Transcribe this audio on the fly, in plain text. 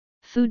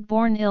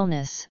Foodborne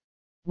illness,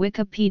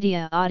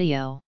 Wikipedia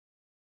audio.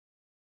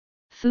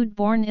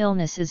 Foodborne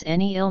illness is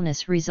any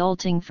illness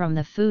resulting from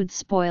the food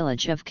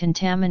spoilage of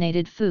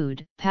contaminated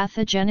food,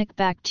 pathogenic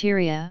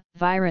bacteria,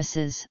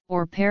 viruses,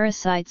 or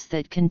parasites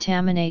that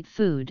contaminate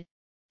food,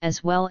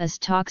 as well as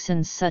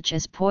toxins such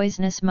as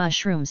poisonous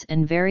mushrooms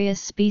and various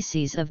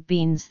species of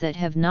beans that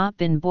have not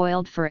been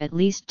boiled for at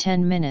least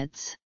 10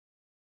 minutes.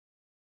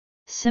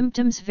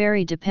 Symptoms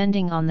vary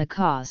depending on the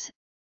cause,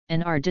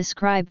 and are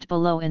described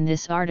below in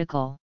this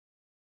article.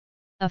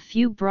 A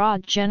few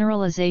broad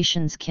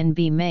generalizations can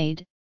be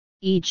made,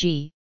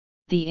 e.g.,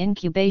 the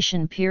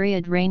incubation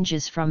period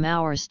ranges from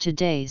hours to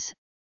days,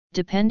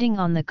 depending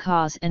on the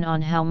cause and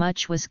on how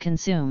much was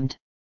consumed.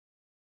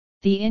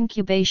 The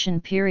incubation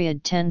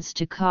period tends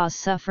to cause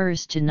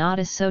sufferers to not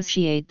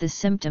associate the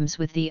symptoms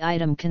with the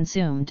item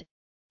consumed,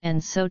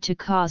 and so to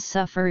cause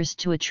sufferers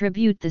to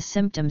attribute the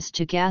symptoms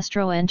to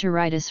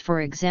gastroenteritis,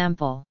 for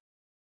example.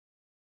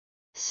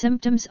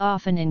 Symptoms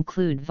often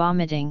include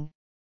vomiting,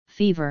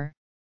 fever,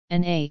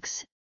 and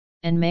aches,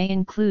 and may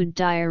include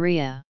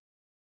diarrhea.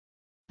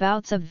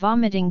 Bouts of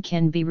vomiting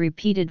can be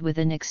repeated with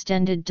an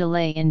extended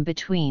delay in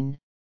between,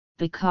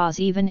 because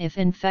even if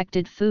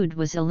infected food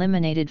was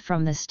eliminated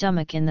from the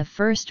stomach in the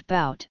first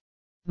bout,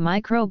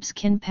 microbes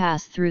can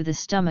pass through the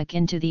stomach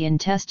into the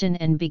intestine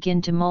and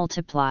begin to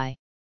multiply.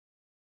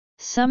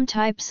 Some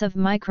types of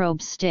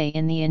microbes stay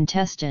in the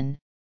intestine,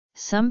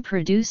 some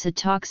produce a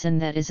toxin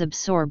that is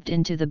absorbed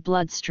into the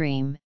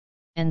bloodstream,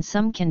 and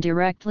some can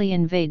directly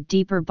invade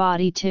deeper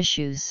body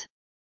tissues.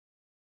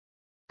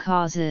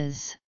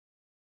 Causes: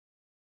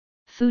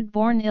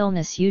 foodborne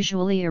illness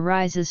usually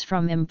arises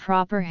from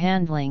improper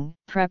handling,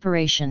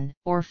 preparation,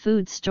 or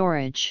food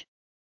storage.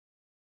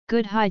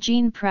 Good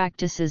hygiene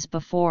practices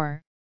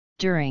before,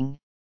 during,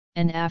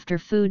 and after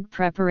food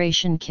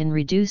preparation can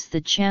reduce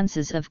the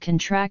chances of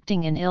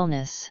contracting an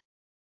illness.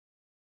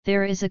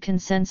 There is a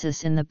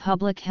consensus in the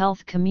public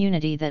health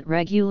community that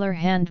regular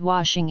hand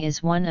washing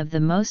is one of the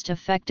most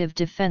effective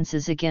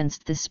defenses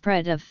against the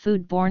spread of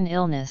foodborne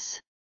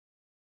illness.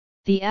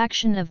 The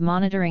action of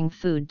monitoring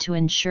food to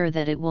ensure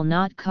that it will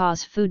not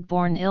cause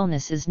foodborne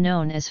illness is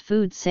known as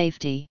food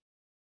safety.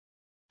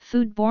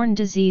 Foodborne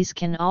disease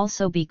can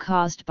also be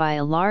caused by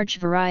a large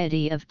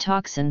variety of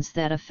toxins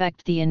that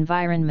affect the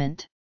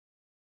environment.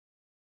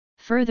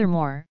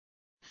 Furthermore,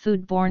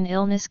 foodborne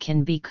illness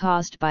can be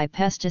caused by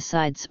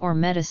pesticides or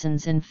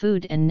medicines in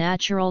food and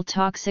natural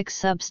toxic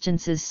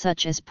substances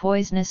such as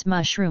poisonous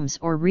mushrooms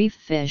or reef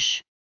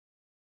fish.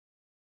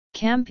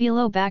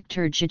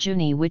 Campylobacter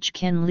jejuni, which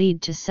can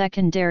lead to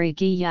secondary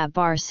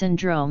Guillain-Barré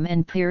syndrome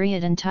and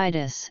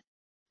periodontitis,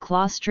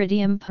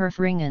 Clostridium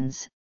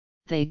perfringens,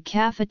 the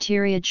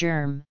cafeteria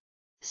germ,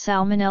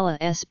 Salmonella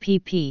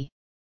spp.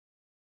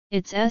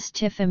 Its S.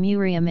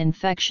 typhimurium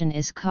infection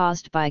is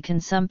caused by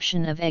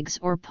consumption of eggs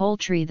or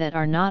poultry that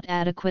are not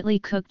adequately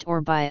cooked or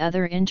by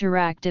other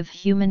interactive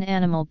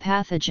human-animal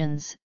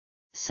pathogens,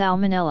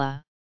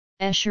 Salmonella,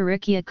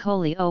 Escherichia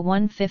coli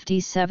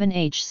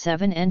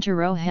O157H7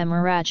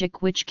 enterohemorrhagic,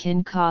 which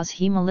can cause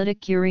hemolytic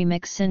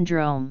uremic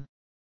syndrome.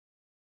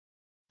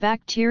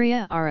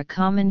 Bacteria are a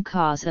common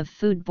cause of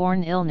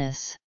foodborne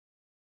illness.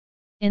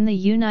 In the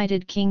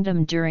United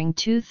Kingdom during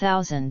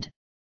 2000,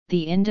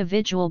 the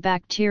individual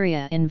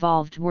bacteria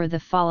involved were the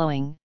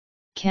following: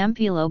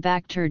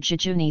 Campylobacter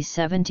jejuni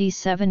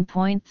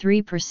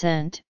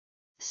 77.3%,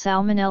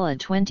 Salmonella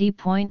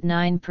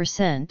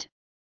 20.9%,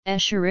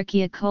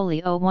 Escherichia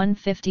coli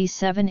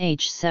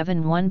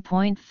O157H7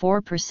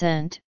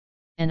 1.4%,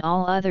 and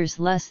all others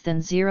less than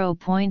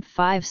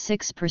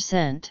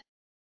 0.56%.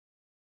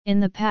 In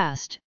the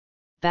past,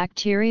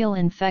 bacterial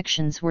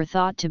infections were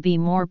thought to be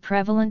more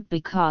prevalent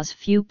because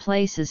few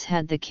places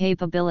had the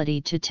capability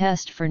to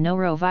test for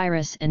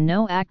norovirus and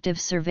no active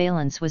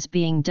surveillance was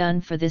being done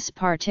for this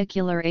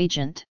particular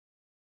agent.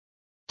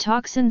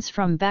 Toxins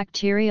from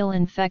bacterial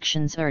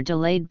infections are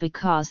delayed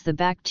because the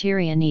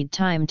bacteria need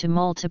time to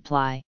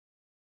multiply.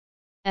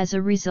 As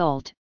a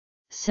result,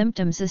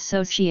 symptoms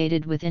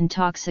associated with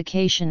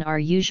intoxication are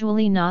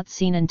usually not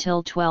seen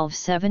until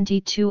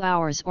 72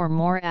 hours or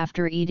more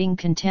after eating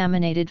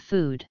contaminated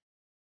food.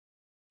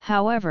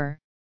 However,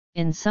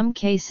 in some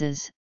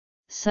cases,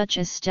 such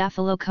as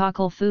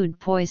staphylococcal food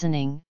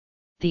poisoning,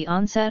 the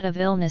onset of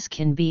illness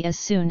can be as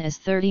soon as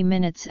 30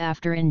 minutes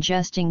after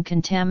ingesting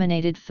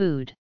contaminated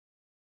food.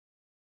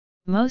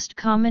 Most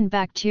common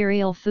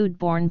bacterial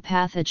foodborne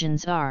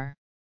pathogens are.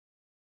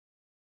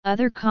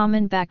 Other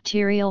common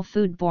bacterial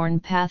foodborne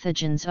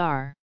pathogens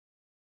are.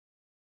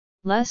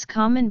 Less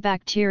common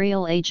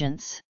bacterial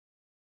agents.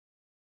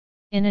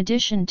 In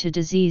addition to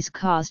disease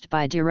caused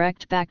by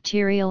direct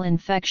bacterial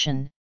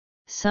infection,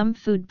 some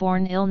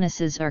foodborne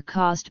illnesses are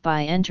caused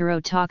by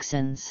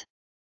enterotoxins.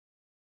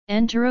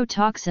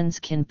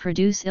 Enterotoxins can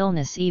produce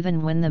illness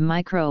even when the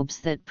microbes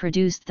that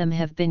produced them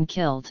have been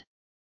killed.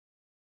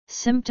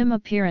 Symptom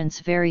appearance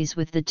varies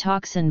with the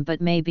toxin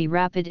but may be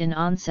rapid in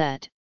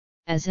onset,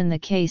 as in the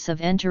case of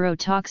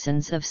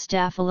enterotoxins of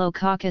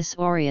Staphylococcus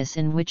aureus,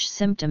 in which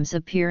symptoms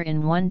appear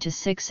in 1 to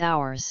 6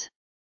 hours.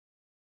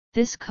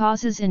 This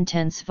causes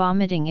intense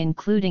vomiting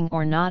including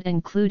or not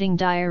including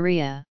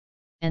diarrhea,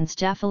 and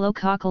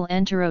staphylococcal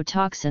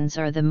enterotoxins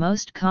are the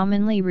most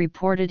commonly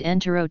reported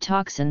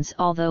enterotoxins,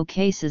 although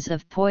cases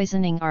of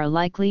poisoning are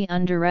likely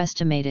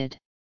underestimated.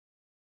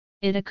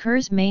 It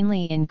occurs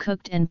mainly in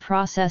cooked and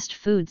processed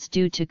foods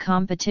due to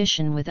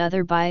competition with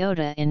other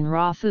biota in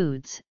raw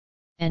foods,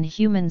 and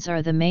humans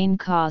are the main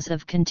cause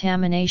of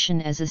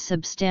contamination as a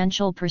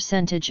substantial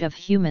percentage of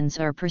humans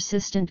are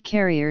persistent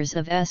carriers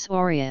of S.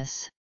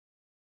 aureus.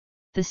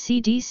 The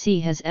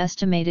CDC has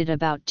estimated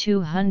about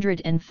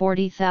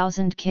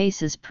 240,000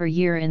 cases per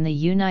year in the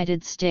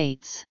United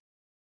States.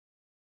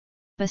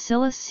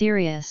 Bacillus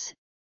cereus,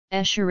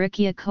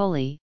 Escherichia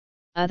coli,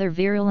 other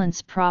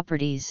virulence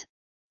properties,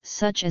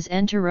 such as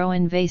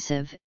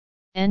enteroinvasive,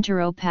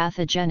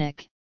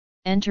 enteropathogenic,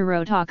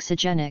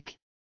 enterotoxigenic,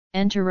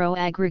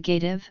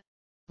 enteroaggregative,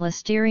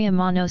 Listeria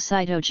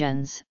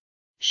monocytogenes,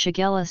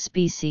 Shigella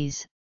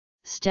species,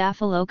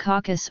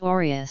 Staphylococcus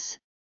aureus,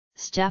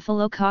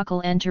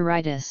 staphylococcal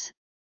enteritis,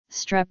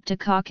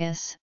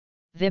 Streptococcus,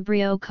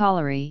 Vibrio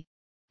cholerae,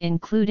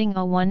 including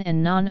O1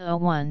 and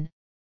non-O1,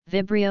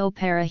 Vibrio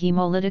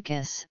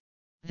parahemolyticus,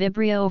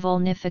 Vibrio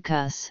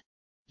vulnificus,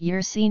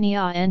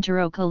 Yersinia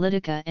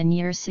enterocolitica and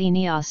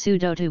Yersinia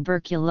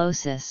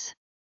pseudotuberculosis.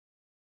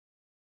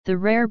 The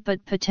rare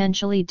but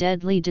potentially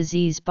deadly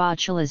disease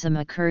botulism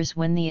occurs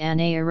when the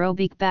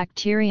anaerobic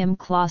bacterium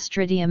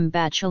Clostridium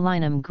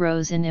botulinum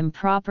grows in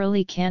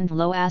improperly canned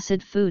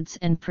low-acid foods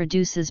and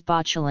produces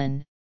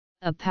botulin,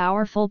 a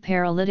powerful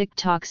paralytic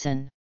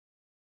toxin.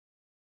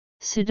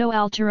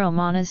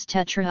 Pseudoalteromonas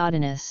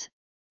tetraodinus,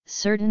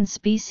 certain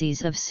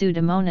species of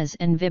Pseudomonas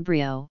and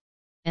Vibrio,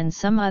 and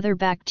some other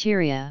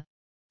bacteria,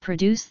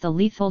 produce the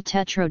lethal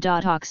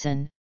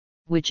tetrodotoxin,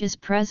 which is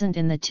present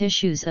in the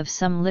tissues of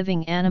some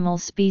living animal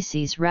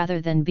species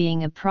rather than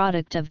being a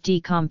product of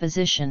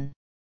decomposition.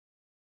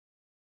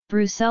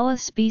 Brucella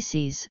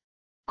species,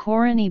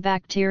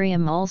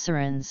 Corynebacterium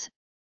ulcerans,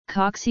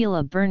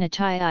 Coxiella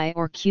burnetii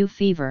or Q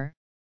fever,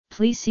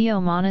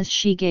 Plesiomonas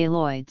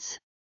shigaloides.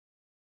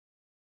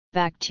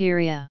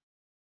 Bacteria.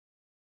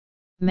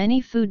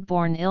 Many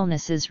foodborne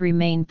illnesses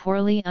remain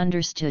poorly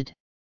understood.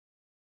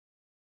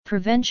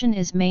 Prevention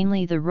is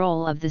mainly the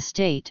role of the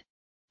state,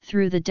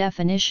 through the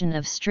definition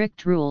of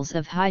strict rules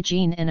of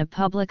hygiene and a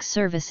public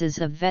services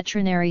of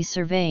veterinary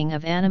surveying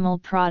of animal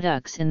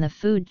products in the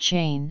food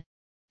chain,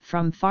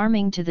 from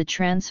farming to the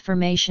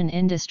transformation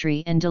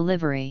industry and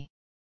delivery.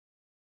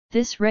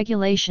 This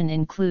regulation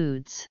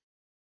includes: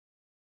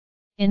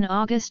 in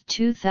August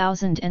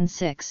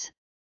 2006,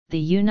 the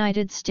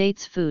United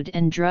States Food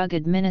and Drug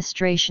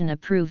Administration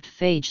approved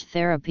phage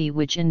therapy,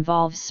 which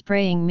involves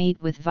spraying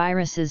meat with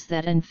viruses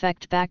that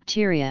infect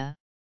bacteria,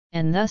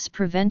 and thus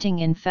preventing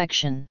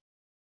infection.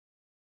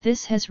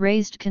 This has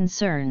raised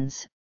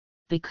concerns,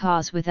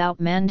 because without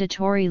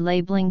mandatory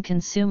labeling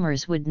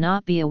consumers would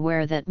not be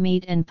aware that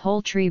meat and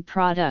poultry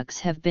products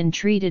have been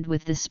treated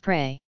with the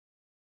spray.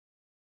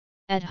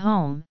 At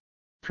home,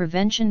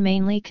 prevention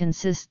mainly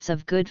consists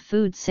of good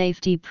food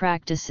safety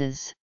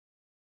practices.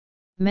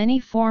 Many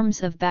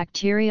forms of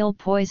bacterial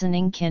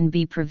poisoning can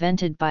be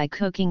prevented by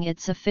cooking it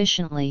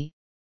sufficiently,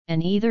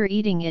 and either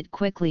eating it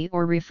quickly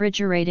or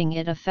refrigerating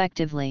it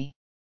effectively.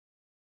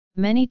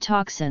 Many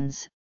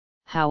toxins,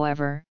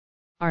 however,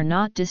 are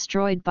not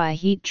destroyed by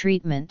heat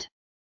treatment.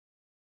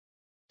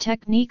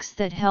 Techniques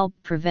that help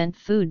prevent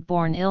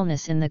foodborne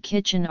illness in the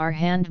kitchen are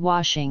hand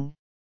washing,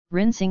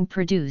 rinsing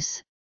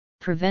produce,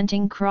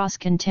 preventing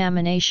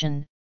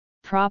cross-contamination,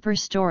 proper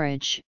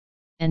storage,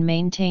 and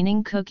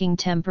maintaining cooking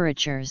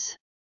temperatures.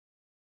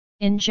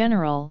 In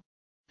general,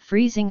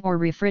 freezing or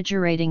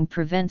refrigerating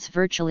prevents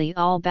virtually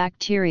all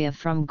bacteria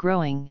from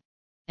growing,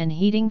 and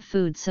heating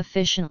food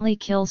sufficiently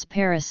kills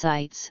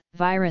parasites,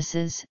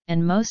 viruses,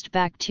 and most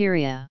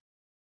bacteria.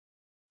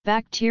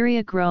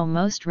 Bacteria grow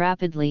most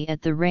rapidly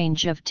at the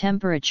range of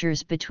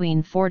temperatures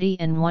between 40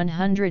 and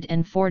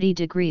 140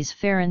 degrees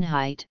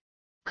Fahrenheit,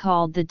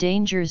 called the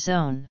danger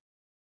zone.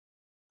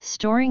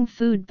 Storing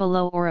food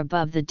below or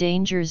above the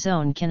danger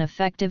zone can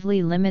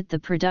effectively limit the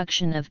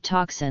production of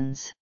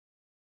toxins.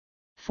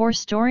 For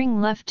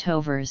storing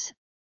leftovers,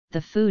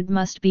 the food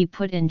must be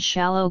put in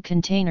shallow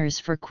containers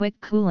for quick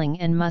cooling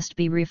and must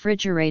be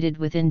refrigerated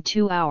within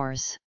 2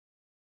 hours.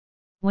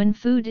 When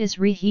food is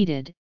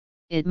reheated,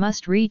 it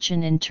must reach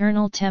an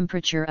internal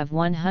temperature of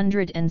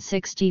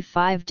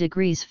 165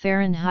 degrees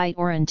Fahrenheit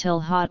or until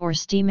hot or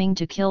steaming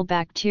to kill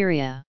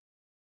bacteria.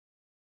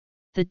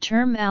 The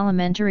term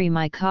alimentary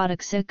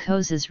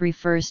mycotoxicosis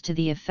refers to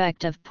the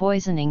effect of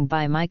poisoning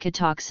by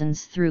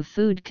mycotoxins through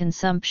food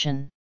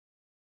consumption.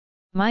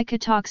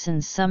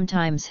 Mycotoxins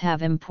sometimes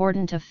have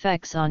important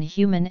effects on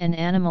human and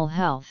animal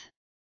health.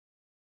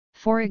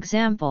 For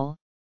example,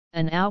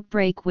 an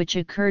outbreak which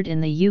occurred in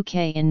the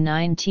UK in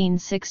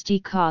 1960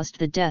 caused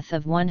the death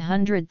of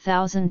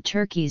 100,000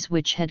 turkeys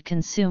which had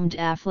consumed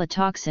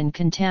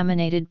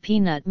aflatoxin-contaminated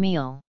peanut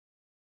meal.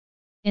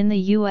 In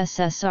the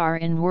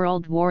USSR in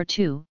World War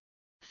II,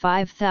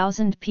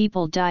 5,000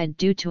 people died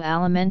due to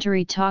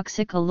alimentary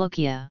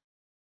toxicologia.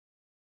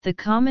 The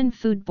common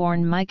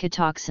foodborne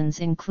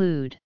mycotoxins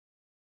include: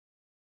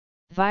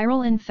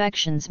 viral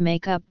infections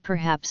make up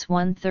perhaps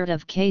 1/3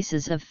 of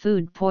cases of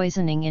food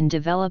poisoning in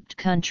developed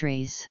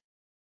countries.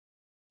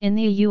 In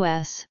the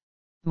US,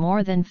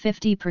 more than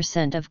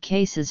 50% of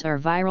cases are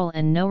viral,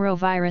 and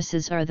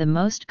noroviruses are the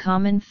most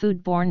common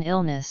foodborne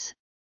illness,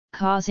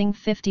 causing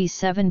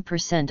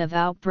 57% of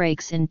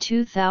outbreaks in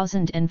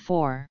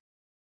 2004.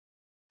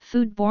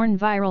 Foodborne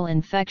viral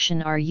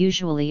infection are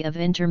usually of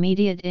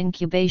intermediate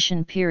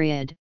incubation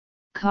period,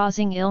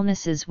 causing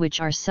illnesses which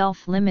are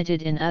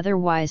self-limited in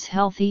otherwise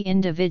healthy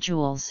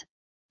individuals.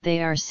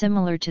 They are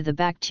similar to the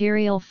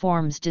bacterial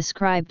forms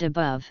described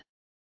above.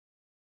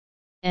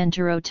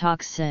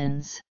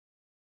 Enterotoxins.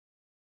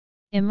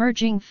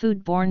 Emerging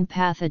foodborne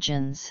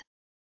pathogens.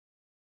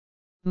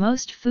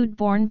 Most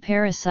foodborne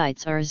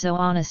parasites are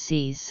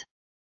zoonoses.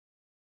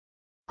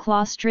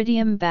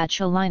 Clostridium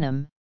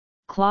botulinum,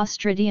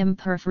 Clostridium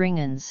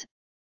perfringens,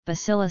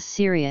 Bacillus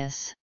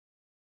cereus.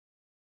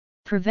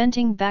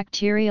 Preventing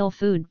bacterial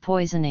food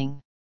poisoning.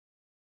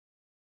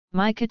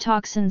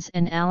 Mycotoxins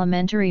and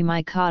alimentary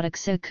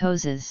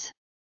mycotoxicoses.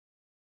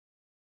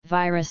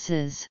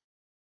 Viruses.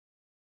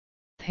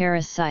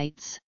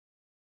 Parasites.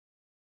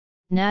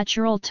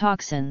 Natural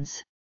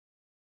toxins.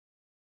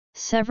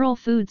 Several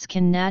foods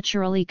can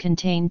naturally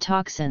contain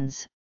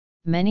toxins,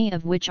 many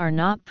of which are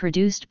not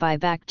produced by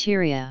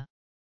bacteria.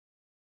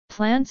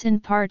 Plants in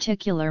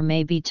particular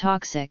may be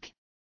toxic.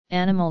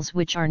 Animals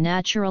which are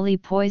naturally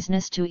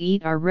poisonous to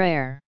eat are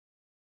rare.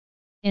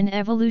 In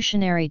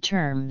evolutionary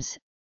terms,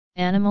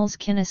 animals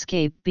can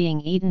escape being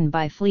eaten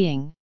by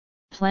fleeing.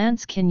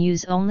 Plants can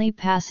use only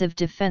passive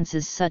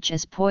defenses such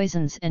as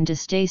poisons and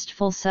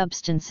distasteful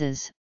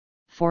substances,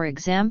 for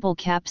example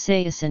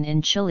capsaicin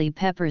in chili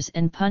peppers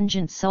and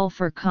pungent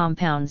sulfur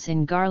compounds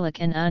in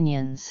garlic and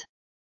onions.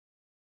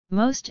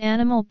 Most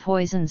animal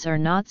poisons are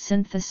not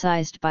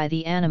synthesized by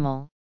the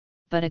animal,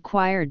 but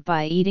acquired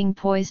by eating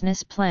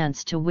poisonous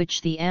plants to which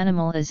the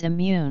animal is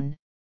immune,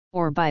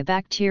 or by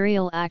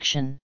bacterial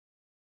action.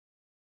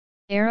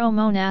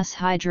 Aeromonas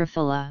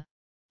hydrophila,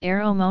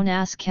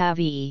 Aeromonas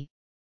cavei,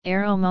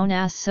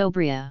 Aeromonas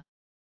sobria.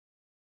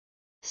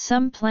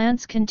 Some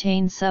plants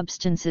contain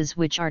substances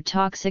which are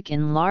toxic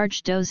in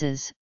large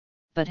doses,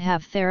 but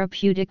have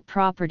therapeutic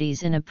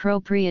properties in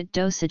appropriate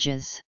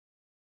dosages.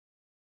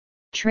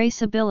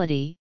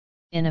 Traceability.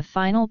 In a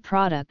final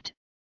product,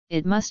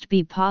 it must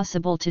be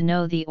possible to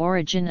know the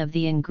origin of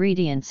the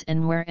ingredients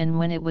and where and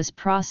when it was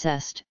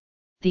processed.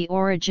 The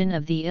origin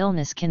of the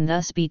illness can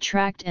thus be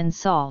tracked and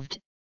solved,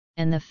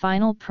 and the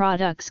final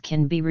products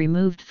can be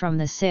removed from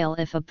the sale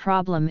if a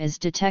problem is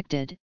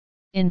detected.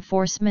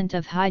 Enforcement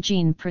of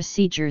hygiene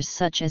procedures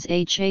such as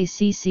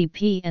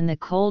HACCP and the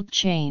cold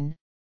chain,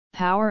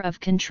 power of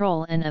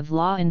control and of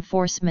law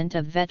enforcement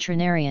of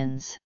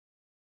veterinarians.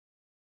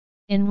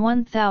 In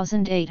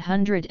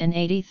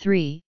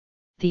 1883,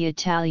 the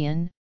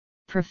Italian,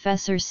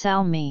 Professor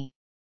Salmi,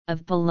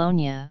 of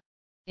Bologna,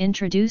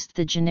 introduced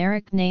the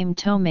generic name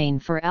ptomaine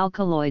for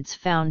alkaloids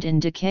found in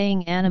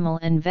decaying animal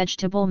and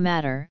vegetable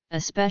matter,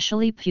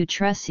 especially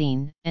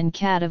putrescine and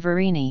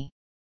cadaverini.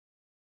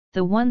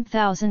 The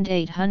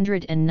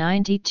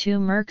 1892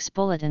 Merck's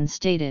Bulletin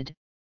stated,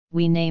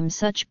 "We name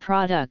such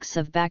products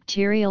of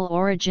bacterial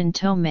origin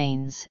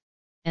ptomaines,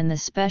 and the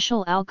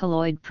special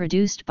alkaloid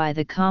produced by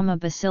the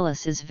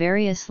bacillus is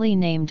variously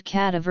named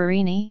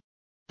cadaverini,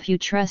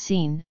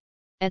 putrescine,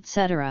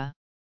 etc."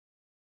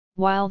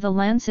 While the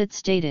Lancet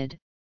stated,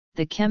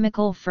 "The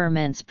chemical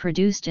ferments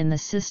produced in the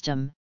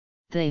system,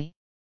 the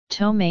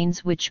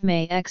ptomaines which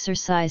may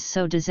exercise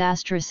so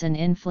disastrous an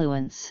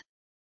influence."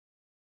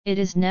 It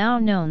is now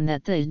known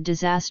that the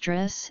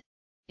disastrous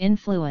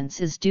influence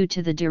is due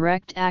to the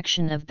direct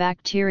action of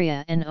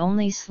bacteria and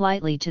only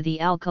slightly to the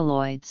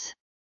alkaloids.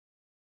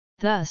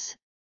 Thus,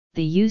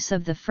 the use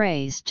of the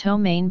phrase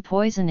ptomaine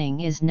poisoning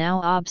is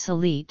now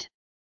obsolete.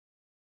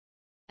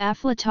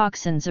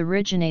 Aflatoxins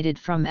originated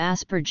from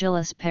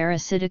Aspergillus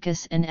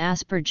parasiticus and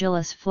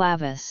Aspergillus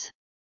flavus.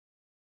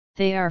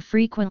 They are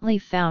frequently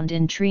found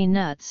in tree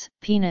nuts,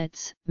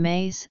 peanuts,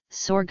 maize,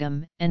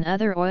 sorghum, and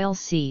other oil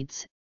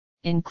seeds,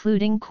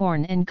 including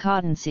corn and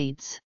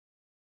cottonseeds.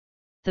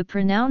 The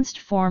pronounced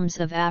forms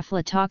of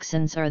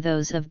aflatoxins are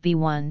those of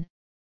B1,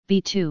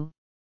 B2,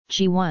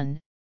 G1,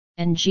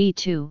 and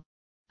G2,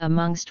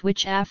 amongst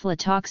which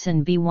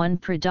aflatoxin B1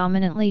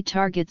 predominantly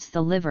targets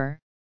the liver,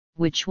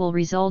 which will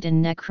result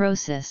in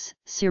necrosis,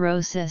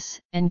 cirrhosis,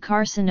 and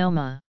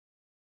carcinoma.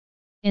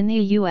 In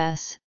the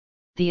U.S.,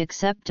 the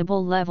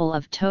acceptable level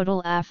of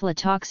total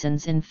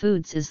aflatoxins in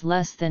foods is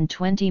less than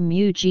 20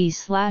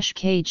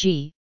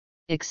 μg/kg,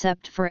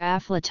 except for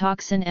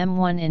aflatoxin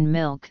M1 in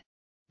milk,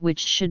 which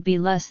should be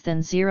less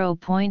than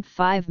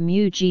 0.5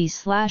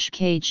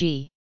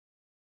 μg/kg.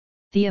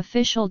 The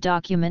official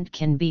document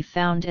can be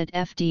found at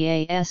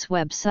FDA's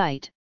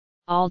website.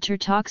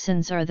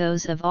 Altertoxins are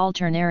those of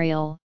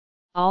alternaryl,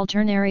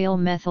 alternaryl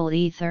methyl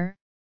ether,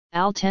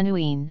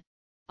 altenuine,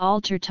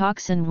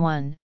 altertoxin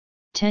 1,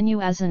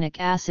 tenuazonic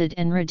acid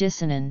and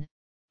rhodocinin,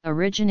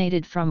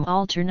 originated from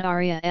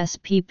Alternaria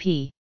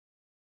spp.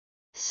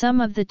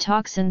 Some of the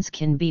toxins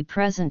can be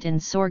present in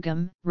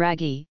sorghum,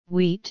 ragi,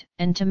 wheat,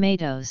 and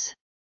tomatoes.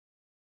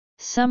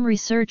 Some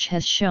research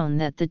has shown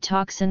that the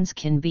toxins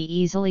can be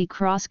easily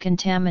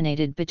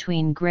cross-contaminated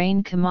between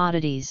grain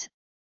commodities,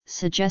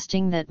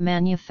 suggesting that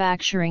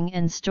manufacturing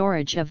and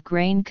storage of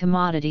grain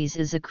commodities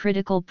is a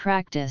critical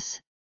practice.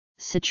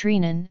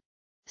 Citrinin,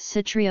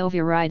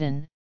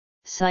 citrioviridin,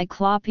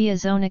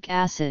 cyclopiazonic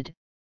acid,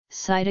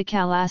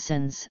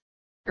 cytocalcins,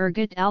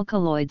 ergot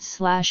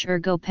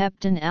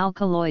alkaloids/ergopeptin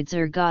alkaloids,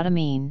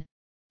 ergotamine,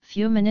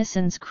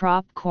 fuminescens.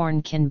 Crop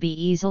corn can be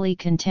easily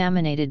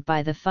contaminated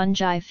by the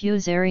fungi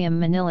Fusarium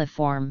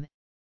maniliforme,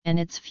 and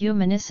its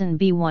fuminescin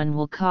B1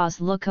 will cause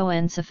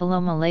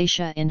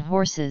leukoencephalomalacia in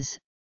horses,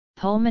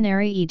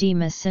 pulmonary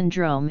edema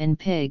syndrome in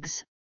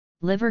pigs,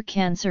 liver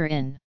cancer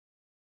in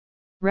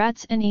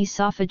rats, and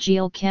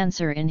esophageal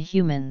cancer in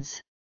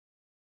humans.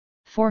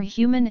 For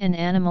human and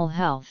animal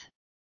health,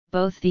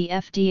 both the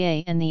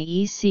FDA and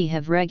the EC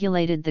have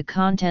regulated the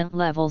content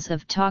levels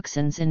of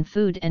toxins in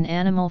food and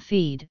animal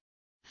feed: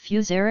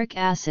 fusaric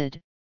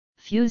acid,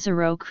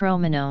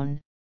 fusarochrominone,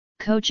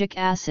 kojic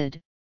acid,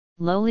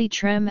 lowly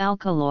trem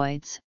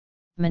alkaloids,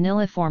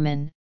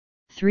 maniliformin,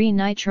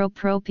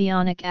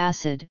 3-nitropropionic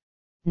acid,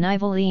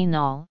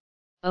 nivalenol,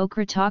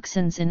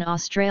 ochratoxins. In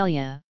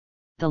Australia,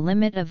 the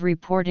limit of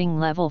reporting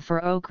level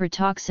for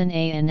ochratoxin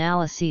A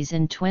analyses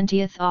in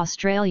 20th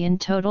Australian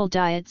Total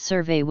Diet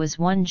Survey was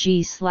 1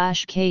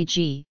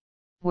 g/kg,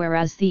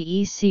 whereas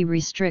the EC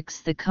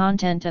restricts the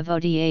content of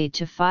ODA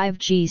to 5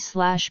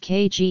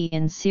 g/kg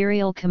in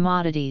cereal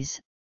commodities,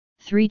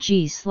 3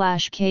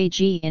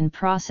 g/kg in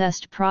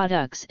processed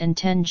products, and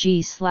 10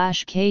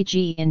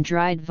 g/kg in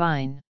dried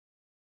vine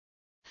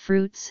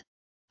fruits.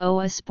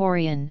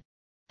 Oesporin,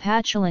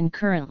 patchoulin.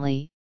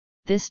 Currently,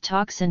 this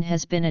toxin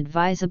has been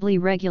advisably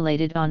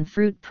regulated on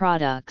fruit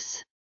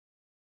products.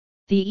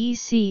 The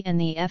EC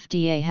and the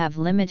FDA have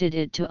limited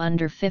it to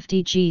under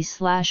 50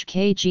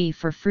 g/kg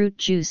for fruit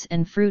juice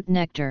and fruit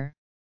nectar,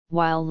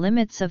 while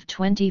limits of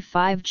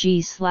 25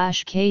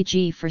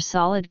 g/kg for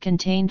solid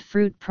contained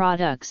fruit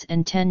products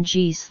and 10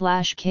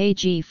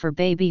 g/kg for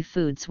baby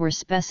foods were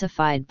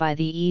specified by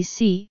the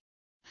EC.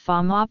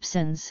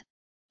 Famopsins,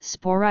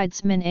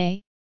 sporidsmin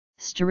A,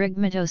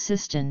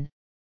 sterigmatocystin,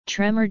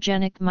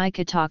 tremorgenic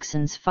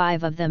mycotoxins.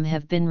 5 of them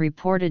have been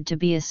reported to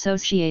be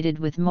associated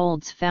with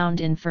molds found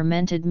in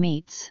fermented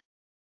meats.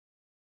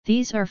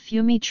 These are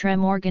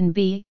fumitremorgan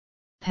B,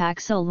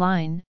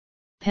 paxoline,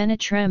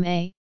 penetrem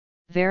A,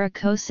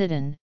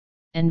 varicocidin,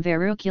 and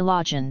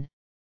verruculogen,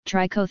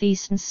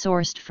 trichothecin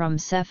sourced from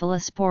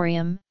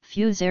Cephalosporium,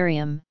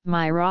 Fusarium,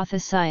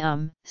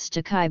 Myrothecium,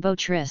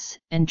 Stachybotrys,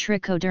 and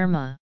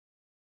Trichoderma.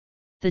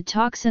 The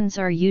toxins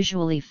are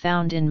usually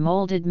found in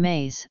molded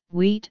maize,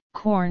 wheat,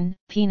 corn,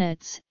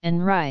 peanuts,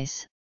 and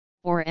rice,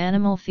 or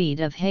animal feed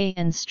of hay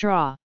and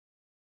straw.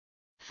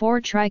 4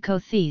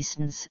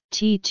 trichothecins,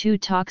 T2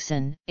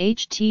 toxin,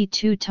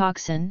 HT2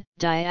 toxin,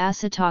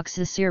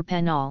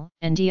 diacetoxyserpenol,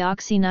 and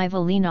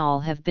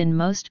deoxynivalenol have been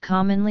most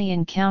commonly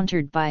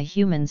encountered by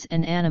humans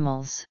and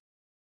animals.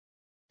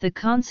 The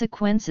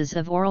consequences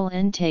of oral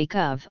intake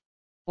of,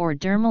 or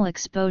dermal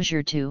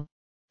exposure to,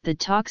 the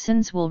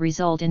toxins will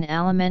result in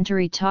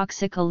alimentary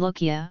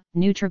toxicologia,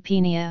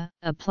 neutropenia,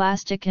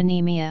 aplastic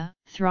anemia,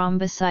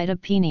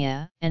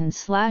 thrombocytopenia, and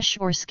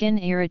or skin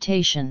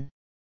irritation.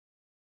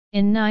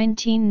 In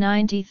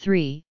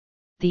 1993,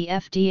 the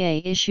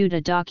FDA issued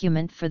a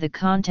document for the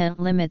content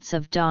limits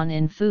of DON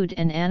in food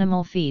and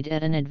animal feed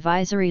at an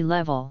advisory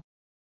level.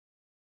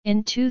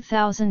 In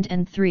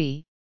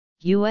 2003,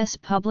 U.S.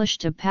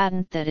 published a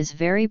patent that is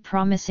very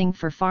promising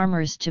for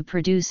farmers to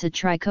produce a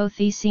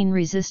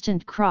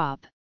trichothecene-resistant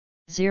crop,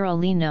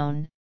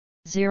 zerolenone,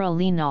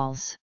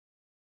 zerolenols.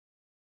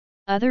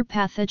 Other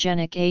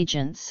pathogenic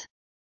agents.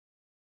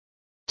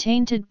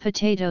 Tainted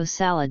potato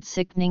salad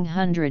sickening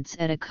hundreds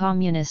at a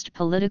communist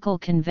political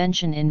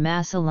convention in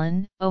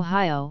Massillon,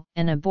 Ohio,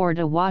 and aboard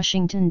a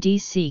Washington,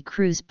 D.C.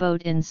 cruise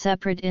boat in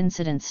separate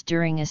incidents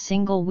during a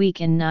single week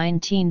in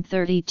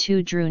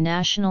 1932 drew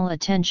national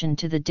attention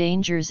to the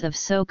dangers of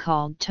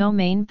so-called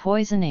ptomaine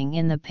poisoning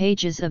in the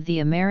pages of the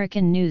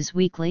American News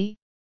Weekly,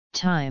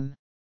 Time.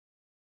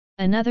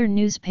 Another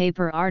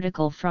newspaper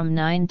article from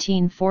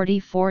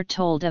 1944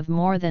 told of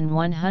more than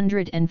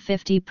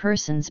 150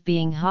 persons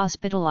being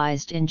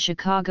hospitalized in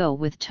Chicago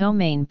with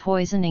ptomaine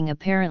poisoning,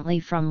 apparently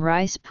from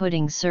rice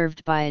pudding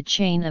served by a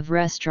chain of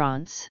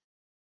restaurants.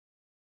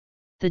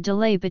 The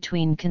delay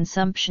between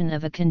consumption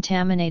of a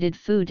contaminated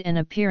food and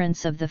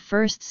appearance of the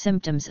first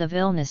symptoms of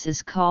illness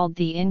is called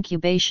the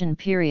incubation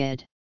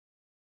period.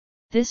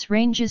 This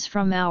ranges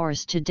from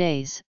hours to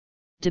days,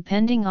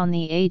 depending on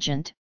the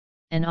agent,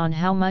 and on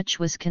how much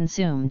was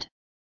consumed.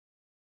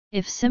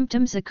 If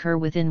symptoms occur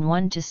within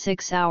 1 to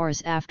 6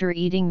 hours after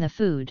eating the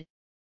food,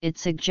 it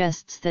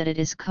suggests that it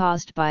is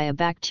caused by a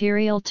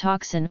bacterial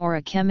toxin or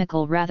a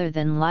chemical rather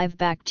than live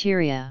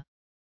bacteria.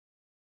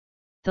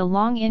 The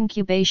long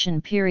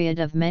incubation period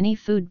of many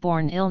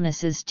foodborne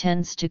illnesses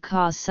tends to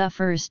cause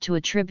sufferers to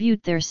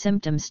attribute their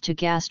symptoms to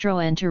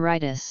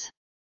gastroenteritis.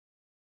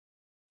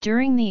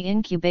 During the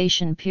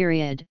incubation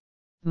period,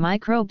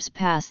 microbes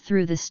pass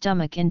through the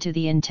stomach into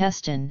the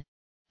intestine,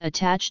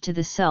 attach to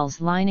the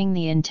cells lining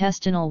the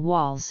intestinal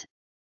walls,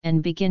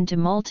 and begin to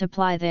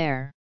multiply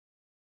there.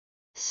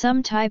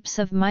 Some types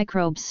of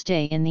microbes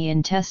stay in the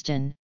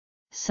intestine,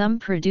 some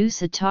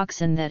produce a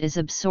toxin that is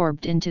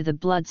absorbed into the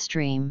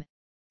bloodstream,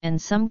 and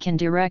some can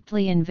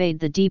directly invade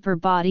the deeper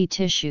body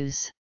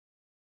tissues.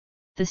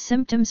 The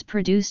symptoms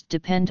produced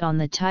depend on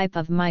the type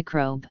of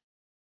microbe.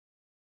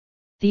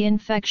 The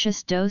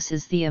infectious dose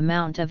is the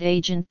amount of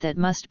agent that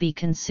must be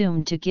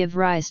consumed to give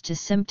rise to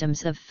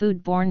symptoms of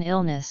foodborne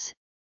illness,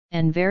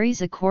 and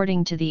varies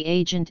according to the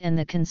agent and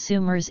the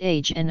consumer's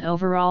age and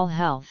overall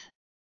health.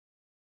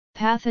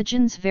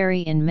 Pathogens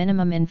vary in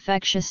minimum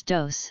infectious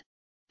dose.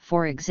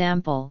 For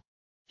example,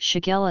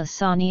 Shigella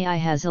sonnei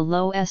has a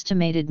low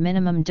estimated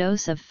minimum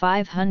dose of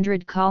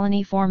 500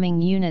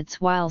 colony-forming units,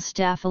 while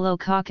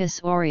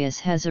Staphylococcus aureus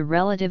has a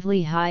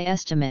relatively high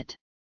estimate.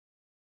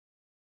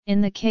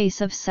 In the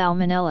case of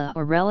Salmonella,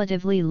 a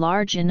relatively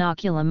large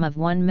inoculum of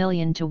 1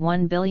 million to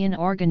 1 billion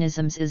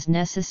organisms is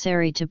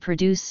necessary to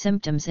produce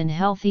symptoms in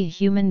healthy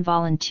human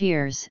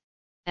volunteers,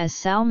 as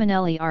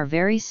Salmonella are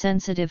very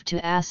sensitive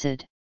to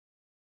acid.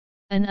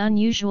 An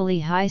unusually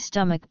high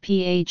stomach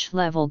pH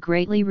level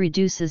greatly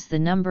reduces the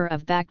number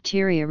of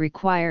bacteria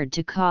required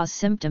to cause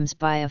symptoms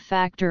by a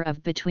factor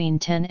of between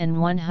 10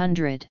 and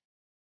 100.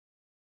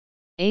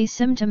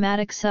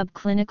 Asymptomatic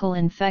subclinical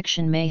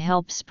infection may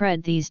help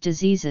spread these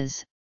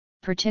diseases,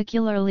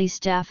 particularly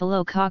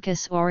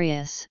Staphylococcus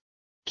aureus,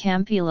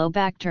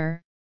 Campylobacter,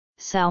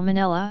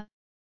 Salmonella,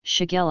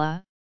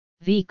 Shigella,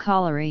 V.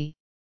 cholerae,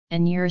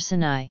 and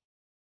Yersinia.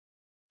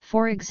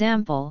 For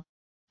example,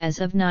 as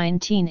of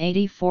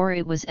 1984,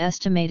 it was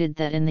estimated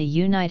that in the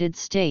United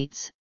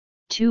States,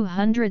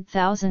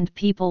 200,000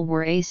 people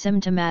were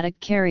asymptomatic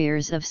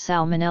carriers of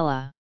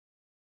Salmonella.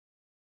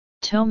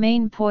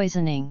 Ptomaine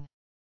poisoning.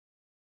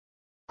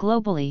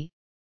 Globally,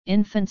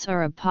 infants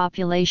are a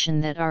population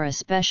that are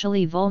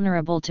especially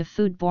vulnerable to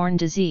foodborne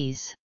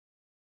disease.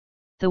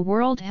 The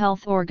World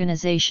Health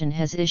Organization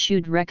has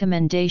issued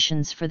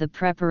recommendations for the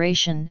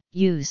preparation,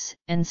 use,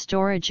 and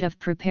storage of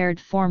prepared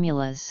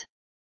formulas.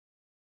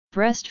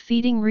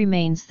 Breastfeeding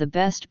remains the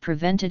best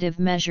preventative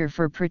measure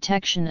for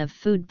protection of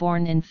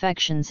foodborne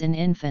infections in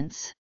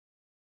infants.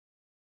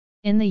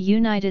 In the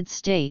United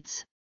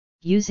States,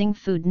 using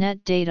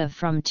FoodNet data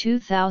from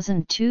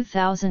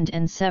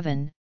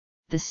 2000-2007,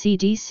 the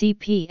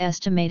CDCP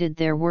estimated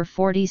there were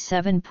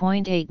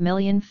 47.8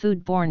 million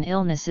foodborne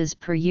illnesses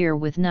per year,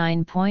 with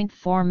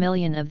 9.4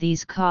 million of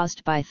these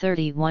caused by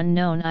 31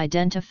 known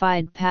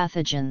identified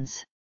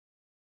pathogens.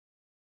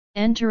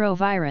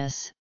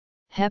 Enterovirus.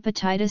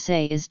 Hepatitis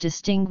A is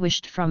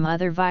distinguished from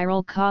other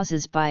viral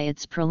causes by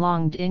its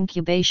prolonged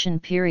incubation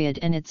period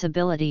and its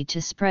ability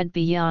to spread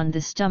beyond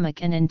the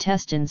stomach and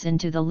intestines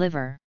into the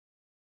liver.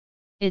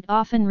 It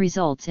often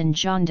results in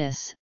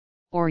jaundice,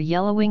 or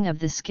yellowing of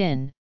the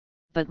skin,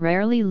 but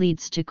rarely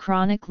leads to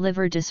chronic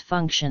liver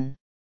dysfunction.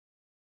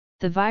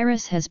 The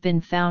virus has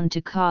been found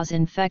to cause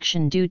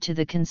infection due to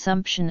the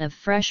consumption of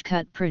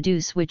fresh-cut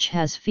produce which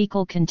has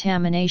fecal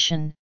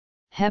contamination.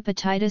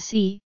 Hepatitis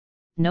E,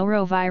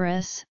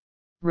 norovirus,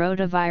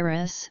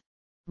 rotavirus,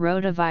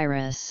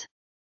 rotavirus.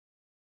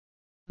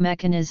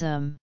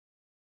 Mechanism.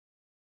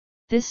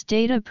 This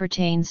data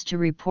pertains to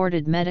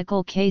reported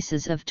medical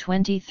cases of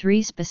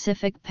 23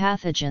 specific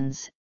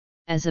pathogens,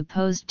 as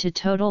opposed to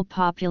total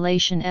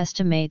population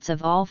estimates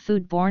of all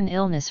foodborne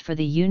illness for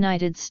the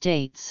United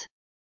States.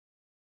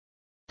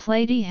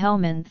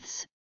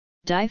 Platyhelminths,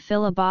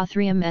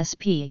 Diphyllobothrium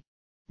sp.,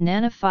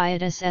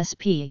 Nanophytus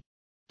sp.,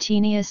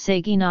 Taenia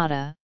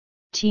saginata,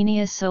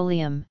 Taenia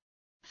solium,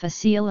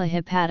 Phaceola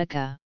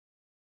hepatica.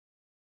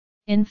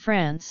 In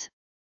France,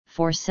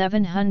 for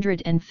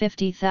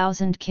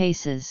 750,000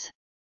 cases.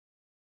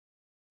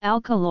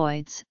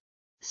 Alkaloids,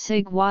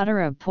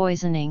 ciguatera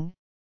poisoning,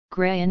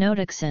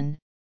 granotoxin,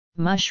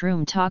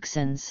 mushroom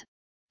toxins,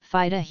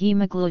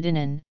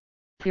 phytohemagglutinin,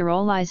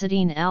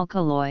 pyrrolizidine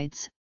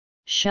alkaloids,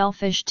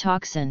 shellfish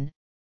toxin,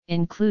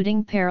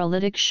 including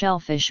paralytic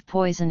shellfish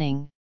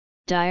poisoning,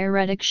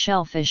 diuretic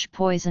shellfish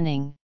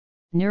poisoning,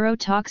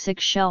 neurotoxic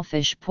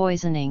shellfish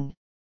poisoning,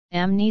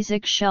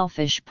 amnesic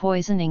shellfish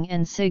poisoning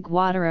and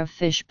ciguatera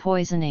fish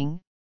poisoning,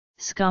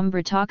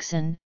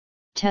 scumbratoxin,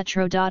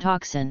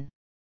 tetrodotoxin.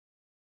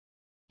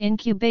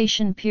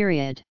 Incubation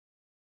period.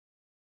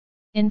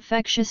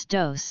 Infectious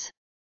dose.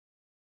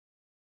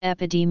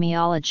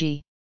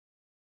 Epidemiology.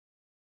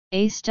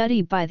 A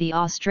study by the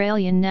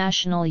Australian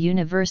National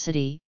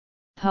University,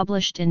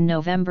 published in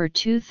November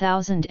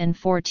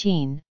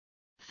 2014,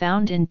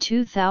 found in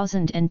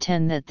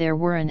 2010 that there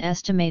were an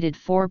estimated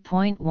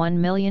 4.1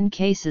 million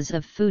cases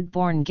of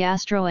foodborne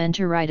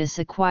gastroenteritis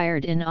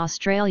acquired in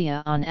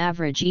Australia on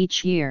average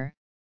each year,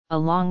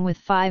 along with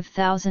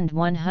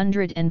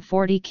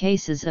 5,140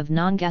 cases of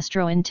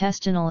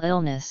non-gastrointestinal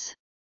illness.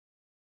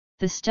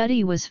 The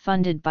study was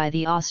funded by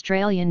the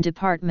Australian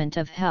Department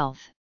of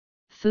Health,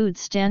 Food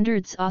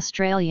Standards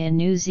Australia,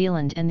 New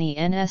Zealand and the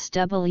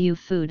NSW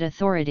Food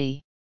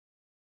Authority.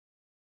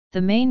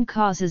 The main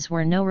causes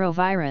were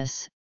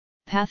norovirus,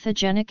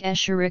 pathogenic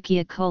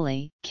Escherichia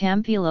coli,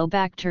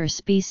 Campylobacter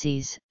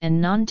species,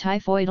 and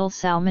non-typhoidal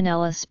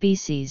Salmonella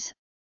species,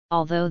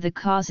 although the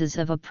causes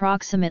of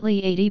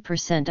approximately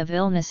 80% of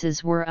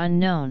illnesses were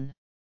unknown.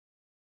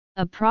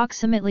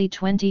 Approximately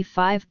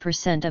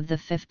 25% of the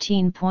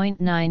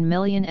 15.9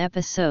 million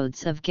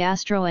episodes of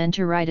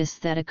gastroenteritis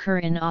that occur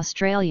in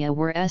Australia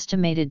were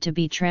estimated to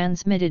be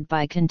transmitted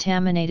by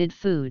contaminated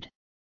food.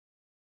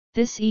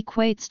 This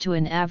equates to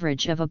an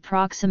average of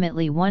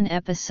approximately 1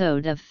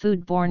 episode of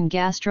foodborne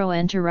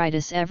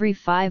gastroenteritis every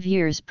 5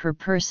 years per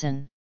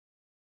person.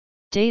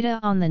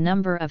 Data on the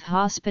number of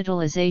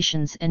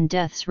hospitalizations and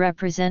deaths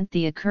represent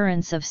the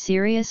occurrence of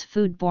serious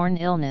foodborne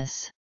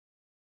illness.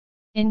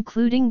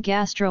 Including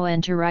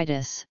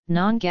gastroenteritis,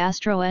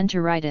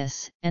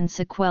 non-gastroenteritis, and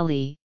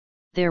sequelae,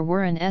 there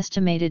were an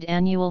estimated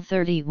annual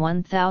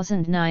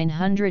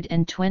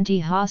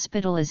 31,920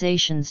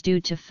 hospitalizations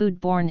due to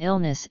foodborne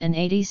illness and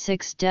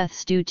 86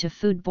 deaths due to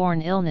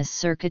foodborne illness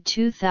circa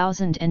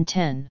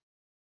 2010.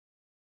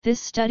 This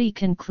study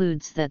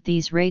concludes that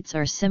these rates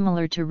are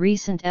similar to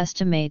recent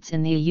estimates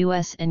in the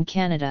US and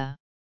Canada.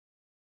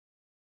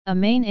 A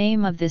main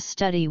aim of this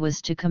study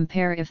was to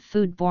compare if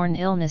foodborne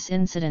illness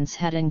incidence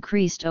had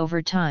increased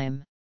over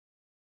time.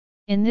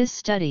 In this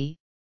study,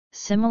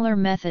 similar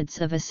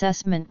methods of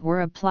assessment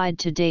were applied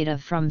to data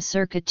from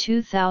circa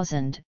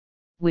 2000,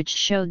 which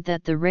showed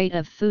that the rate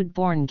of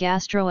foodborne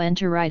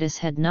gastroenteritis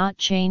had not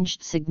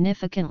changed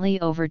significantly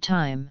over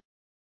time.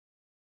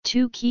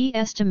 Two key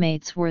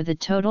estimates were the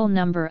total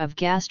number of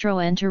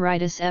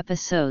gastroenteritis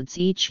episodes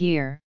each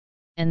year,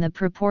 and the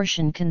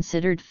proportion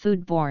considered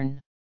foodborne.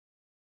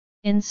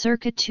 In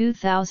circa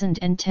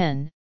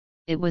 2010,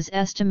 it was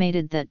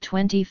estimated that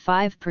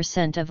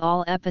 25% of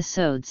all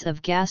episodes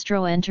of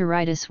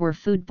gastroenteritis were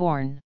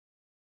foodborne.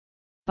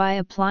 By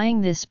applying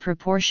this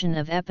proportion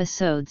of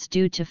episodes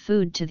due to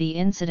food to the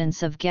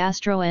incidence of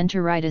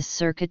gastroenteritis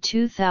circa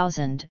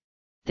 2000,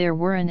 there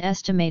were an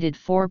estimated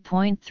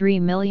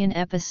 4.3 million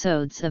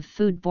episodes of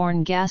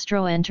foodborne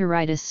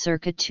gastroenteritis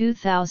circa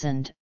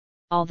 2000,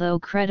 although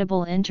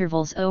credible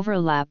intervals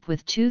overlap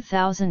with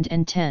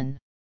 2010.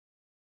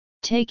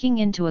 Taking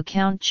into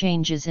account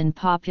changes in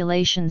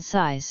population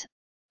size,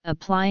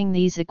 applying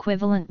these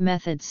equivalent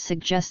methods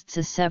suggests a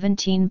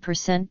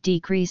 17%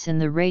 decrease in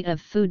the rate of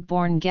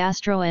foodborne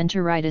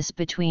gastroenteritis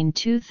between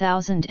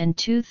 2000 and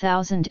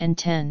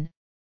 2010,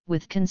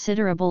 with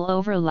considerable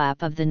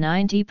overlap of the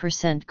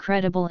 90%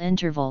 credible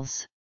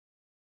intervals.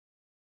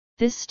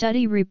 This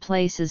study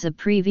replaces a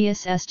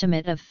previous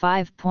estimate of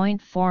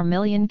 5.4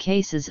 million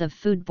cases of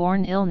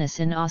foodborne illness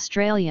in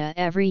Australia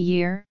every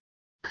year,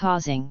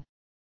 causing.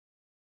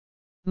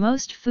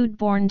 Most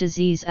foodborne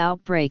disease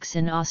outbreaks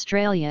in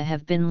Australia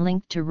have been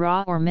linked to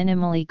raw or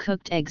minimally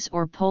cooked eggs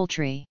or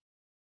poultry.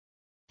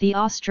 The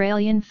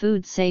Australian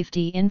Food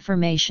Safety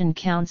Information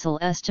Council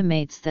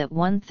estimates that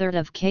 1/3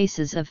 of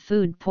cases of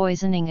food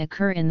poisoning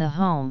occur in the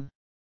home.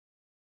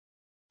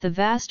 The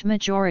vast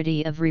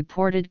majority of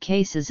reported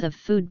cases of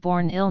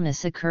foodborne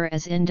illness occur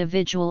as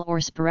individual or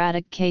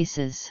sporadic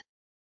cases.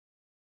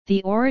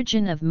 The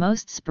origin of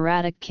most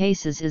sporadic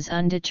cases is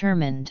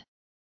undetermined.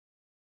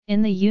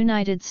 In the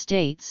United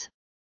States,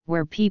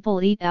 where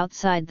people eat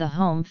outside the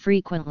home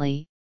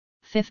frequently,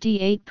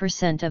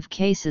 58% of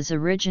cases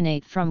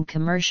originate from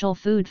commercial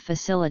food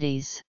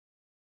facilities.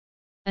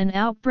 An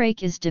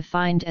outbreak is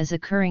defined as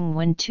occurring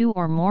when 2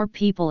 or more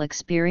people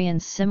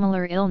experience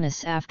similar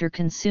illness after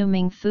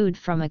consuming food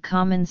from a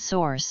common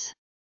source.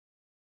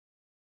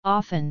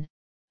 Often,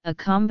 a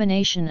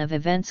combination of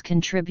events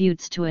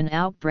contributes to an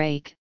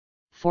outbreak.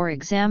 For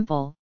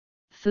example,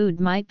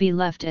 food might be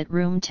left at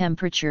room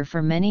temperature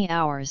for many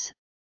hours,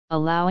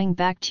 allowing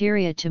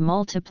bacteria to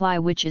multiply,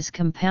 which is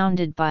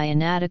compounded by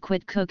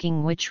inadequate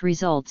cooking, which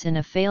results in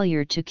a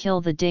failure to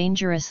kill the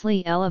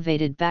dangerously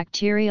elevated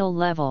bacterial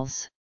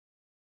levels.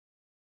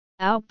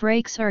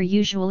 Outbreaks are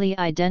usually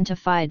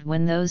identified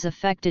when those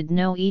affected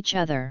know each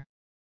other.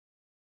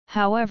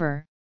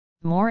 However,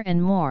 more and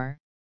more,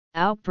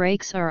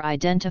 outbreaks are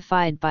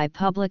identified by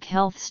public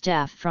health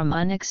staff from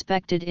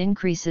unexpected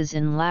increases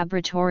in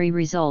laboratory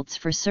results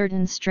for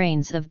certain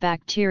strains of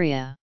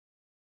bacteria.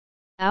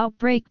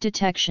 Outbreak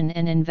detection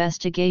and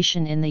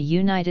investigation in the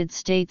United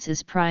States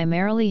is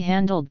primarily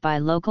handled by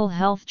local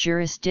health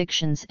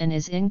jurisdictions and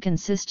is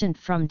inconsistent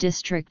from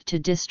district to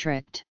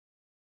district.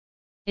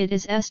 It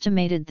is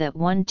estimated that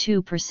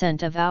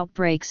 1–2% of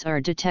outbreaks are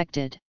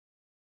detected.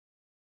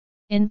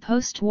 In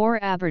post-war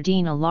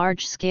Aberdeen, a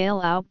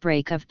large-scale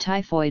outbreak of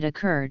typhoid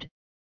occurred,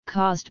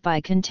 caused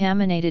by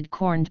contaminated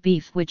corned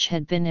beef which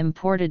had been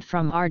imported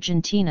from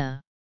Argentina.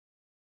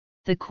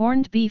 The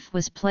corned beef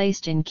was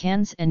placed in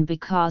cans, and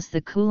because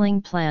the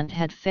cooling plant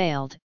had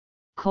failed,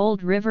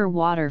 cold river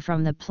water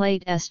from the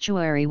Plate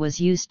estuary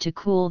was used to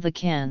cool the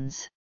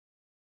cans.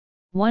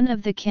 One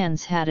of the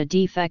cans had a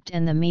defect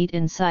and the meat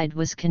inside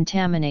was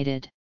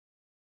contaminated.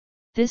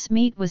 This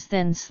meat was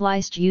then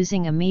sliced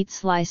using a meat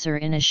slicer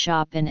in a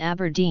shop in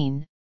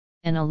Aberdeen,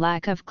 and a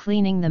lack of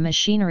cleaning the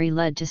machinery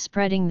led to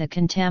spreading the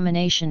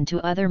contamination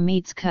to other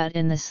meats cut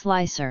in the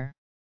slicer.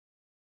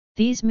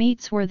 These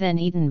meats were then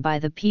eaten by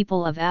the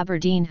people of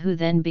Aberdeen, who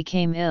then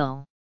became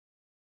ill.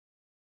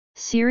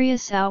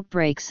 Serious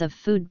outbreaks of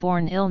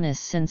foodborne illness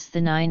since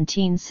the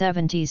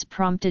 1970s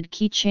prompted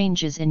key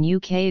changes in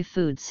UK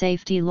food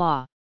safety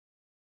law.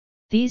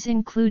 These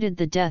included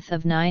the death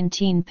of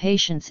 19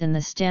 patients in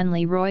the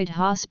Stanley Royd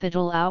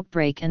Hospital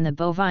outbreak and the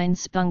bovine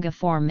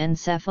spongiform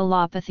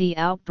encephalopathy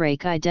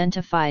outbreak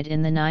identified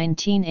in the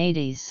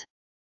 1980s.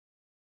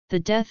 The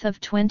death of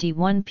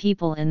 21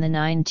 people in the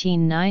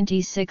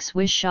 1996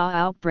 Wishaw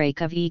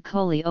outbreak of E.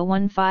 coli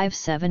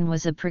 0157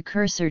 was a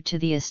precursor to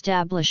the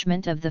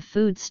establishment of the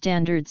Food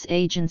Standards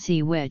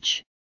Agency,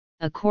 which,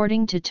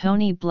 according to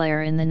Tony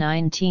Blair in the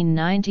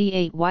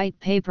 1998 White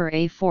Paper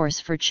A Force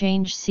for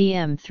Change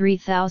CM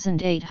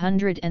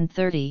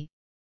 3830,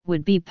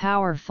 would be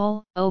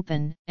powerful,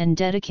 open, and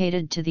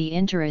dedicated to the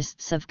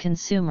interests of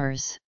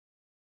consumers.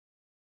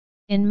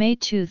 In May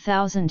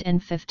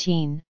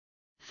 2015,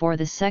 for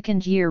the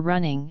second year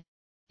running,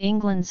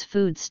 England's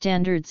Food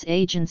Standards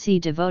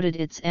Agency devoted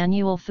its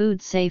annual Food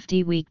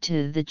Safety Week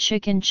to the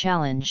Chicken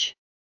Challenge.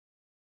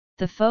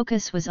 The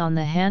focus was on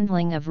the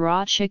handling of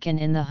raw chicken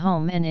in the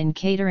home and in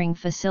catering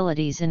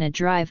facilities in a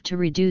drive to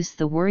reduce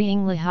the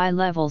worryingly high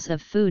levels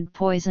of food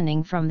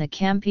poisoning from the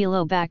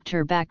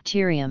Campylobacter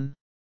bacterium.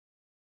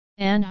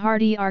 Anne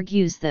Hardy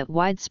argues that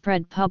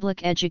widespread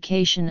public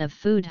education of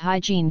food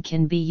hygiene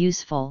can be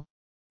useful,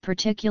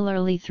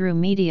 particularly through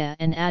media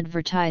and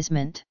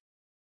advertisement.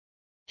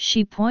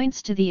 She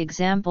points to the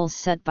examples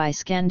set by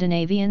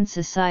Scandinavian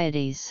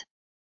societies.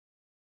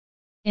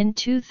 In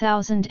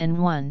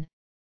 2001,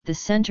 the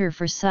Center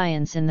for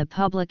Science in the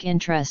Public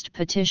Interest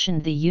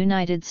petitioned the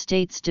United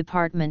States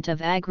Department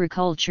of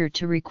Agriculture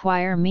to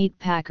require meat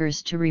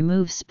packers to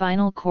remove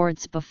spinal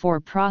cords before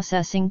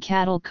processing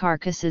cattle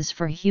carcasses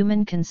for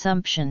human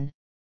consumption,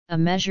 a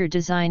measure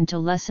designed to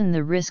lessen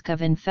the risk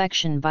of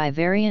infection by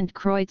variant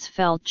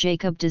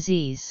Creutzfeldt-Jakob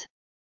disease.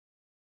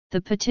 The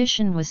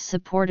petition was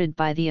supported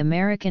by the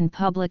American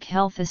Public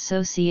Health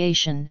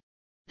Association,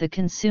 the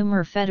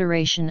Consumer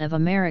Federation of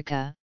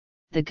America,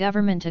 the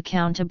Government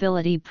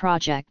Accountability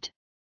Project,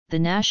 the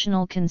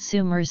National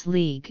Consumers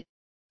League,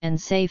 and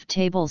Safe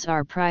Tables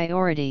Are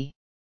Priority.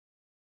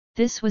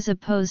 This was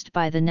opposed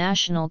by the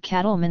National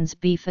Cattlemen's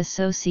Beef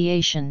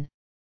Association,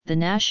 the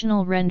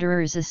National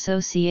Renderers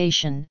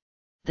Association,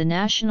 the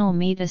National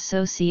Meat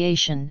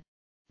Association,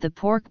 the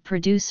Pork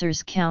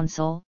Producers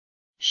Council,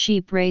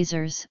 Sheep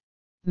Raisers,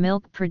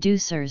 Milk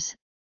Producers,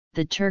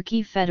 the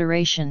Turkey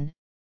Federation,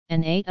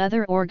 and 8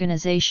 other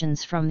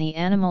organizations from the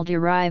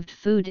animal-derived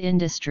food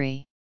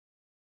industry.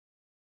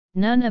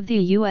 None of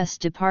the U.S.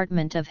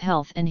 Department of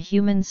Health and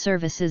Human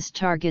Services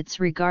targets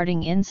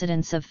regarding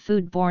incidents of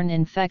foodborne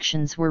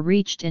infections were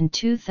reached in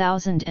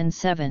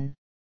 2007.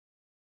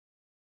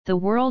 The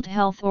World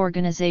Health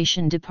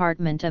Organization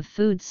Department of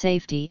Food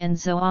Safety and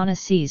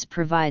Zoonoses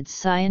provides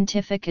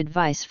scientific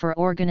advice for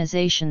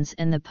organizations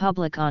and the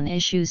public on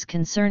issues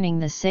concerning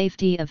the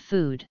safety of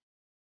food.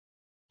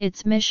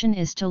 Its mission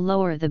is to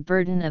lower the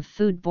burden of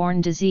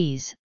foodborne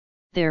disease,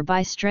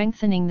 thereby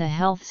strengthening the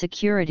health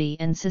security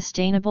and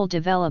sustainable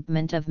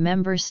development of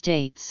member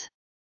states.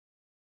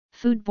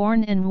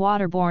 Foodborne and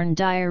waterborne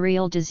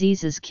diarrheal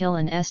diseases kill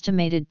an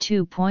estimated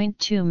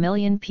 2.2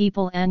 million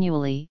people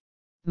annually,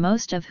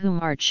 most of whom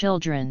are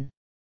children.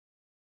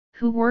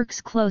 WHO works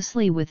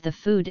closely with the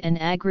Food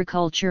and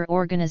Agriculture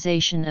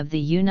Organization of the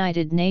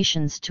United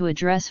Nations to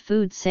address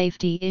food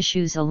safety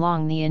issues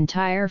along the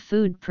entire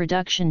food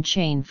production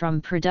chain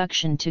from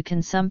production to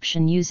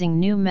consumption using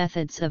new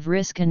methods of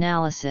risk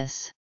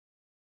analysis.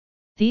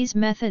 These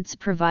methods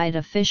provide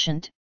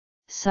efficient,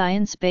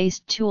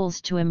 science-based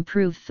tools to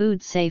improve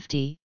food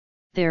safety,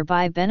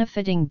 thereby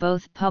benefiting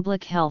both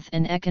public health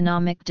and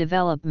economic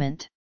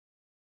development.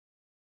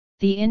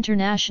 The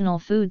International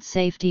Food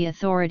Safety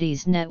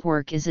Authorities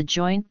Network is a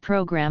joint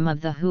program of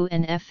the WHO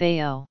and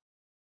FAO.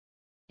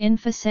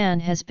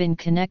 INFASAN has been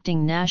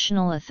connecting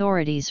national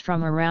authorities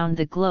from around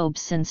the globe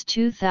since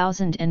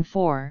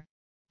 2004,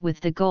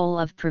 with the goal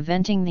of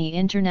preventing the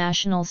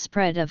international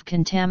spread of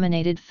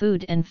contaminated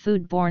food and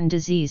foodborne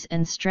disease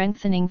and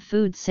strengthening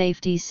food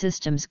safety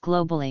systems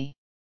globally.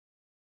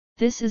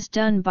 This is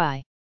done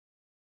by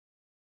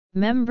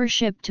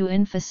membership to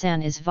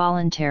INFASAN is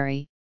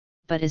voluntary,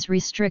 but is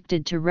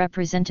restricted to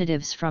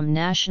representatives from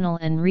national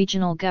and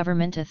regional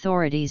government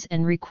authorities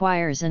and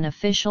requires an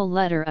official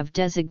letter of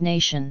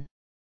designation.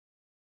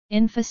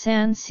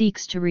 INFASAN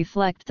seeks to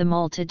reflect the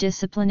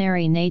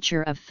multidisciplinary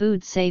nature of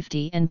food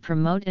safety and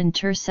promote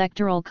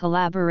intersectoral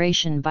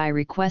collaboration by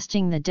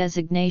requesting the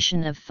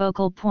designation of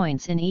focal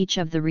points in each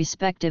of the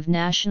respective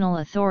national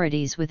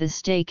authorities with a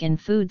stake in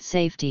food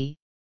safety,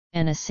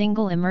 and a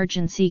single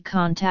emergency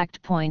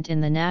contact point in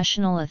the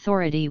national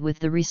authority with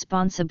the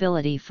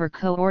responsibility for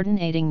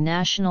coordinating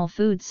national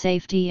food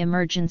safety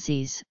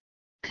emergencies.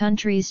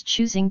 Countries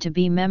choosing to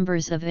be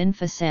members of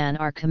INFASAN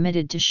are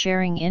committed to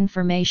sharing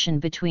information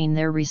between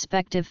their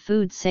respective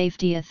food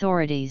safety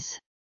authorities.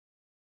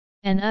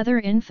 and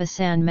other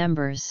INFASAN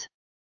members.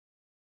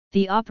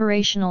 The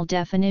operational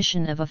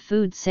definition of a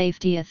food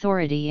safety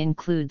authority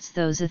includes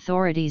those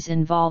authorities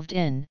involved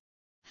in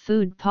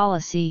food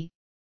policy,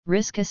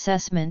 risk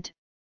assessment,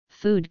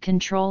 food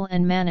control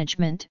and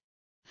management,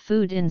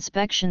 food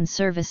inspection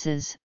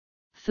services,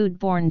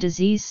 foodborne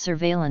disease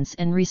surveillance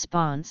and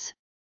response,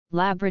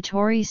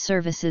 laboratory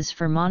services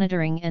for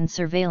monitoring and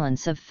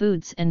surveillance of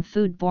foods and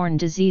foodborne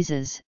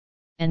diseases,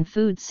 and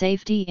food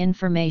safety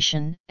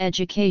information,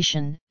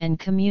 education, and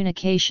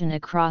communication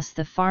across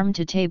the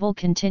farm-to-table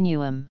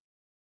continuum.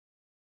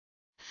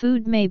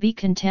 Food may be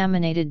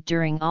contaminated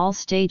during all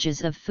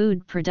stages of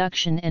food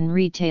production and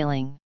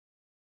retailing.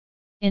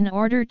 In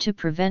order to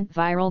prevent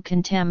viral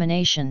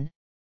contamination,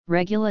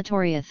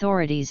 regulatory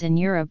authorities in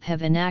Europe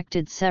have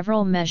enacted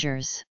several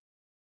measures.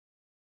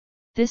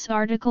 This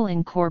article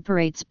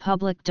incorporates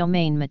public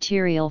domain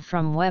material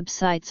from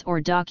websites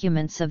or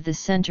documents of the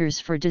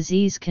Centers for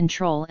Disease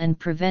Control and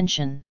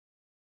Prevention.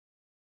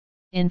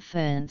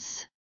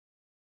 Infants.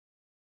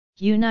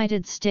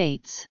 United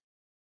States,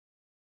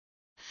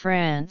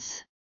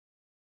 France,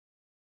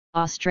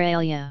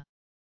 Australia.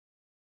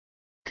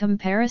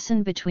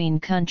 Comparison between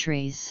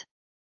countries.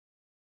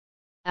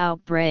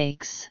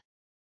 Outbreaks.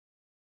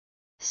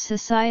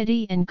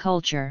 Society and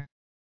culture.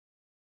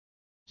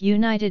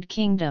 United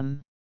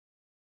Kingdom.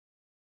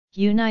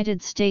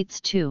 United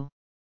States 2.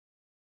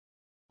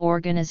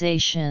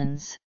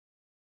 Organizations.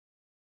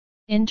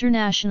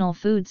 International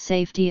Food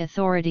Safety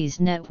Authorities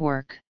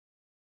Network.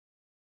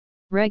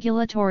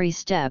 Regulatory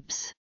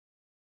steps.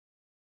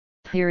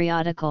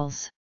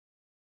 Periodicals.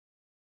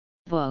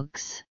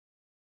 Books.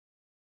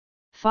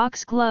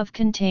 Foxglove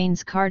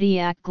contains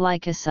cardiac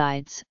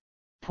glycosides.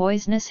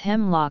 Poisonous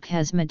hemlock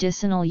has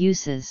medicinal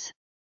uses.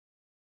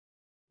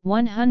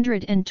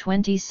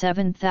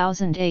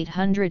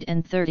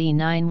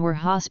 127,839 were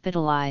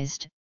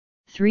hospitalized,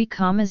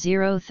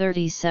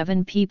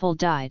 3,037 people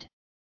died.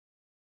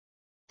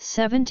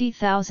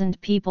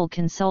 70,000 people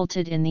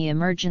consulted in the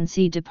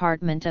emergency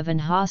department of an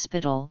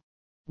hospital,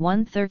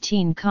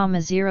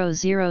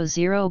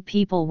 113,000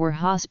 people were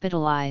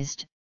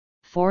hospitalized,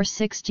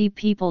 460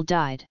 people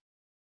died.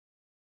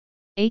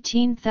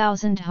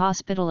 18,000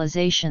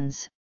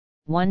 hospitalizations,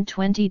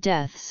 120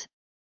 deaths,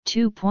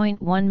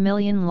 2.1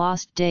 million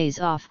lost days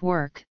off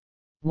work,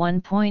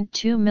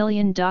 1.2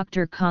 million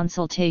doctor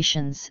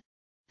consultations,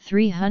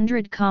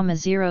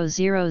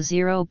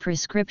 300,000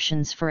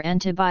 prescriptions for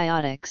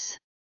antibiotics.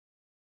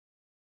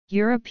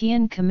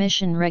 European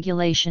Commission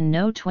Regulation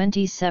No.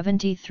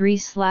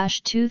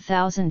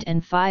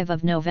 2073/2005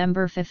 of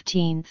November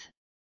 15,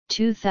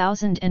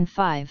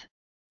 2005,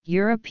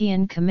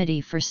 European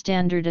Committee for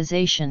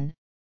Standardization,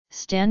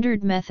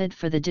 Standard Method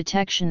for the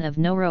Detection of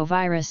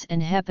Norovirus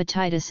and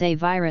Hepatitis A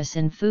virus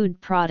in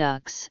Food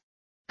Products,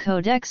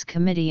 Codex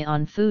Committee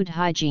on Food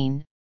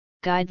Hygiene,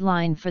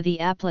 Guideline for the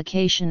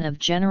Application of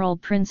General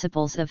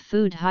Principles of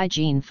Food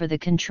Hygiene for the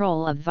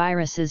Control of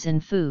Viruses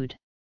in Food.